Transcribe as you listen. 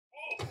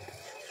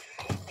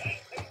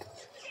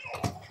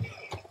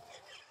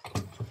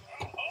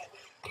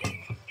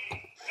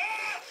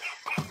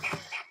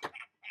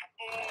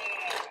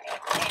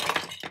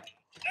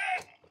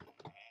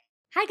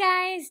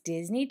guys,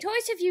 Disney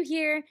Toys Review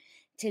here.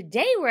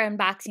 Today we're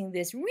unboxing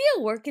this real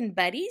Workin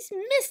Buddies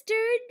Mr.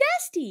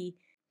 Dusty.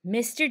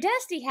 Mr.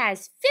 Dusty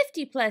has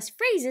 50 plus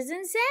phrases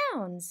and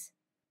sounds.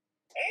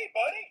 Hey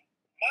buddy,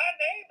 my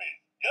name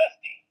is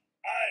Dusty.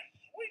 I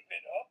sweep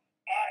it up,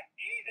 I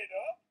eat it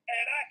up,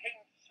 and I can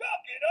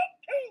suck it up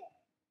too.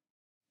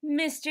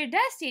 Mr.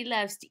 Dusty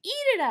loves to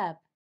eat it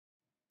up,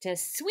 to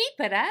sweep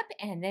it up,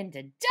 and then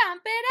to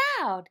dump it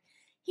out.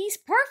 He's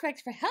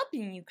perfect for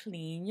helping you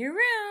clean your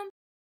room.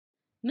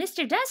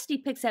 Mr. Dusty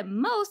picks up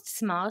most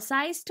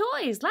small-sized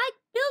toys like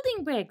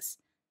building bricks,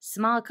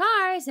 small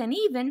cars, and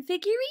even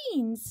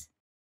figurines.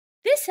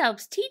 This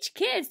helps teach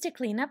kids to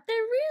clean up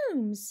their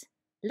rooms.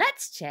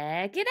 Let's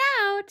check it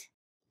out.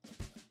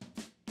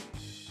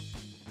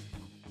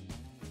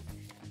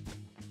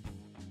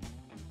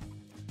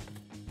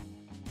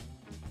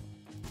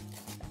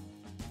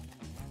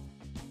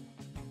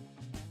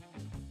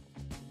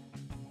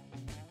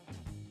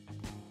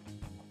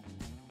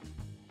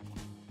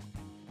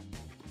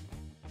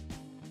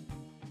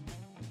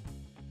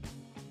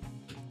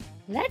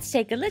 Let's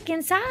take a look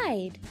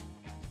inside.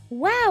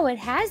 Wow, it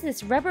has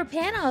this rubber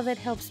panel that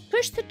helps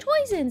push the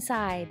toys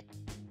inside.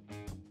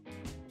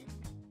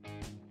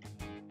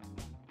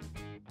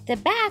 The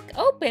back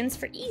opens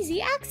for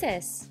easy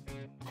access.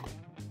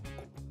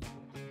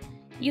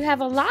 You have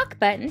a lock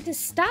button to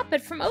stop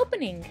it from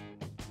opening.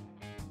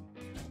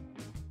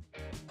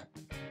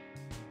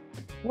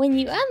 When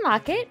you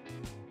unlock it,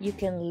 you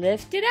can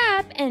lift it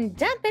up and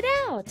dump it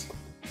out.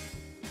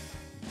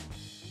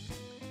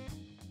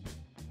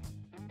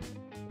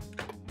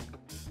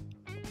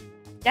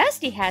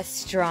 Dusty has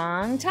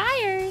strong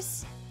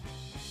tires.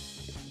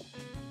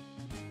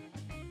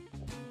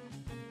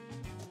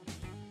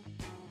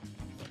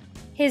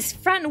 His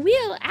front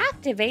wheel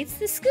activates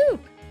the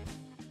scoop.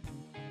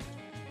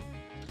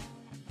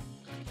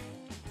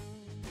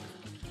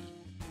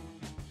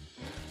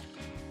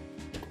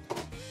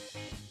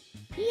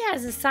 He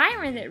has a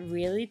siren that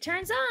really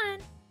turns on.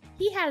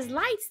 He has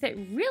lights that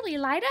really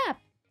light up.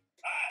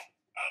 Hi,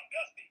 I'm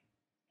Dusty.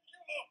 You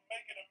love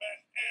making a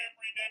mess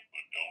every day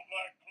but don't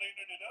like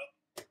cleaning it up?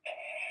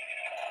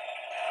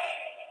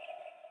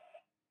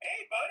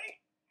 Hey buddy,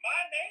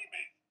 my name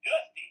is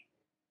Dusty.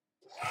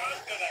 I'm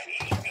gonna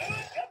eat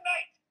good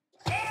tonight.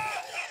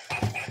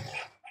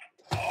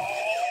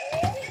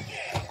 Oh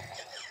yeah.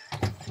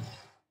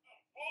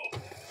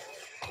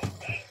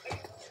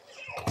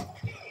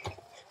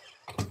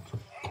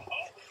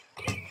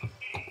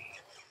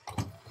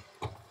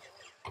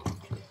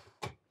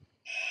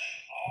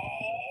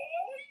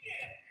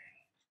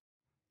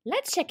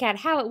 Let's check out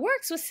how it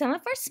works with some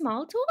of our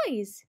small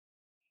toys.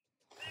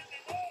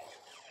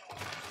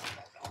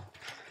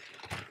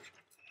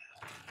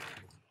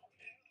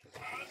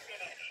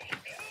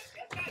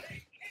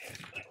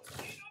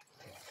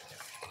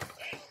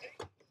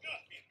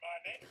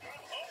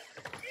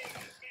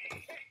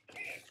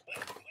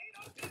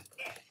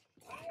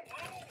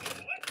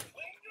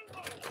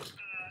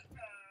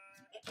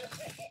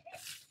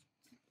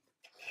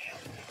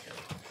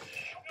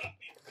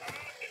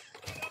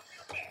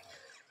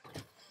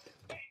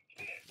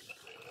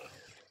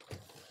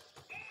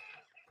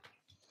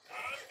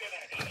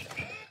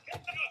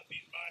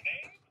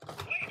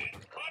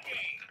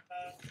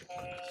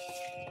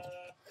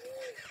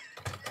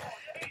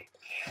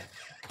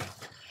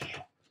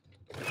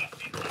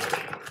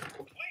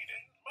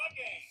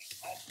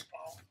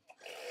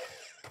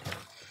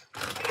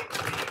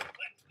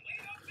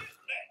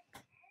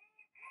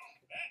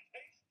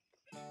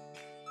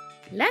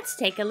 Let's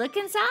take a look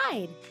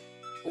inside.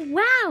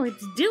 Wow,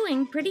 it's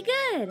doing pretty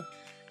good.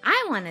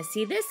 I want to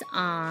see this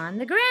on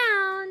the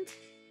ground.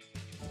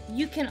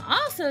 You can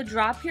also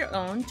drop your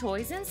own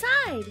toys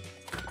inside.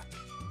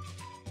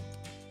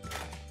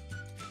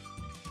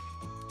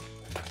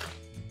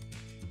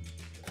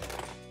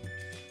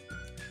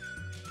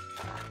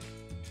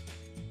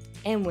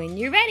 And when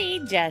you're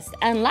ready, just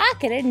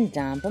unlock it and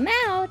dump them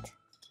out.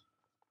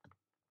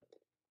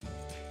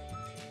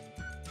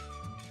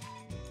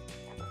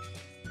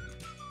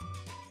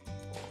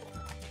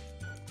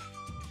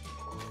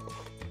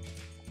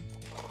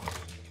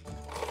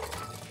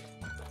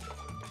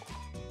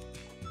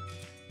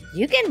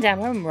 You can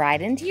dump them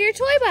right into your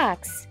toy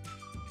box.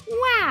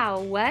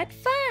 Wow, what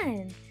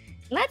fun!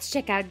 Let's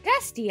check out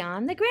Dusty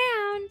on the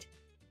ground.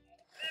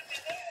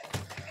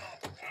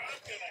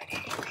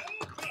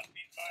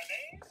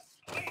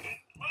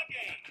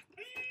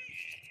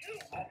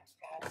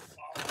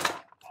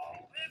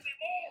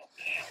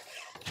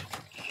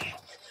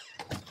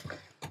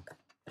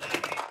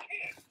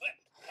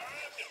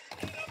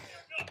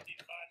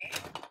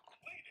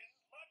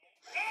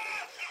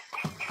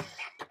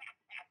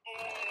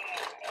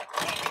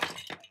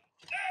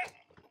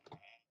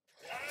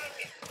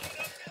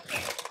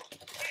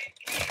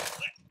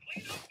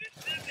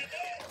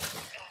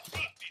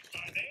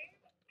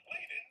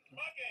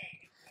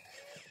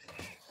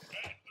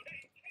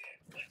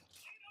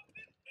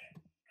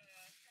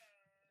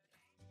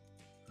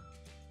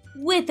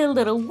 With a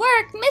little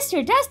work,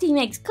 Mr. Dusty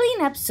makes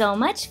cleanup so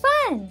much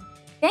fun.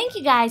 Thank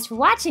you guys for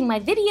watching my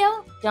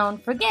video.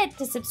 Don't forget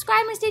to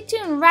subscribe and stay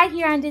tuned right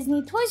here on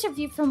Disney Toys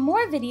Review for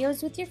more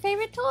videos with your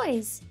favorite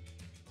toys.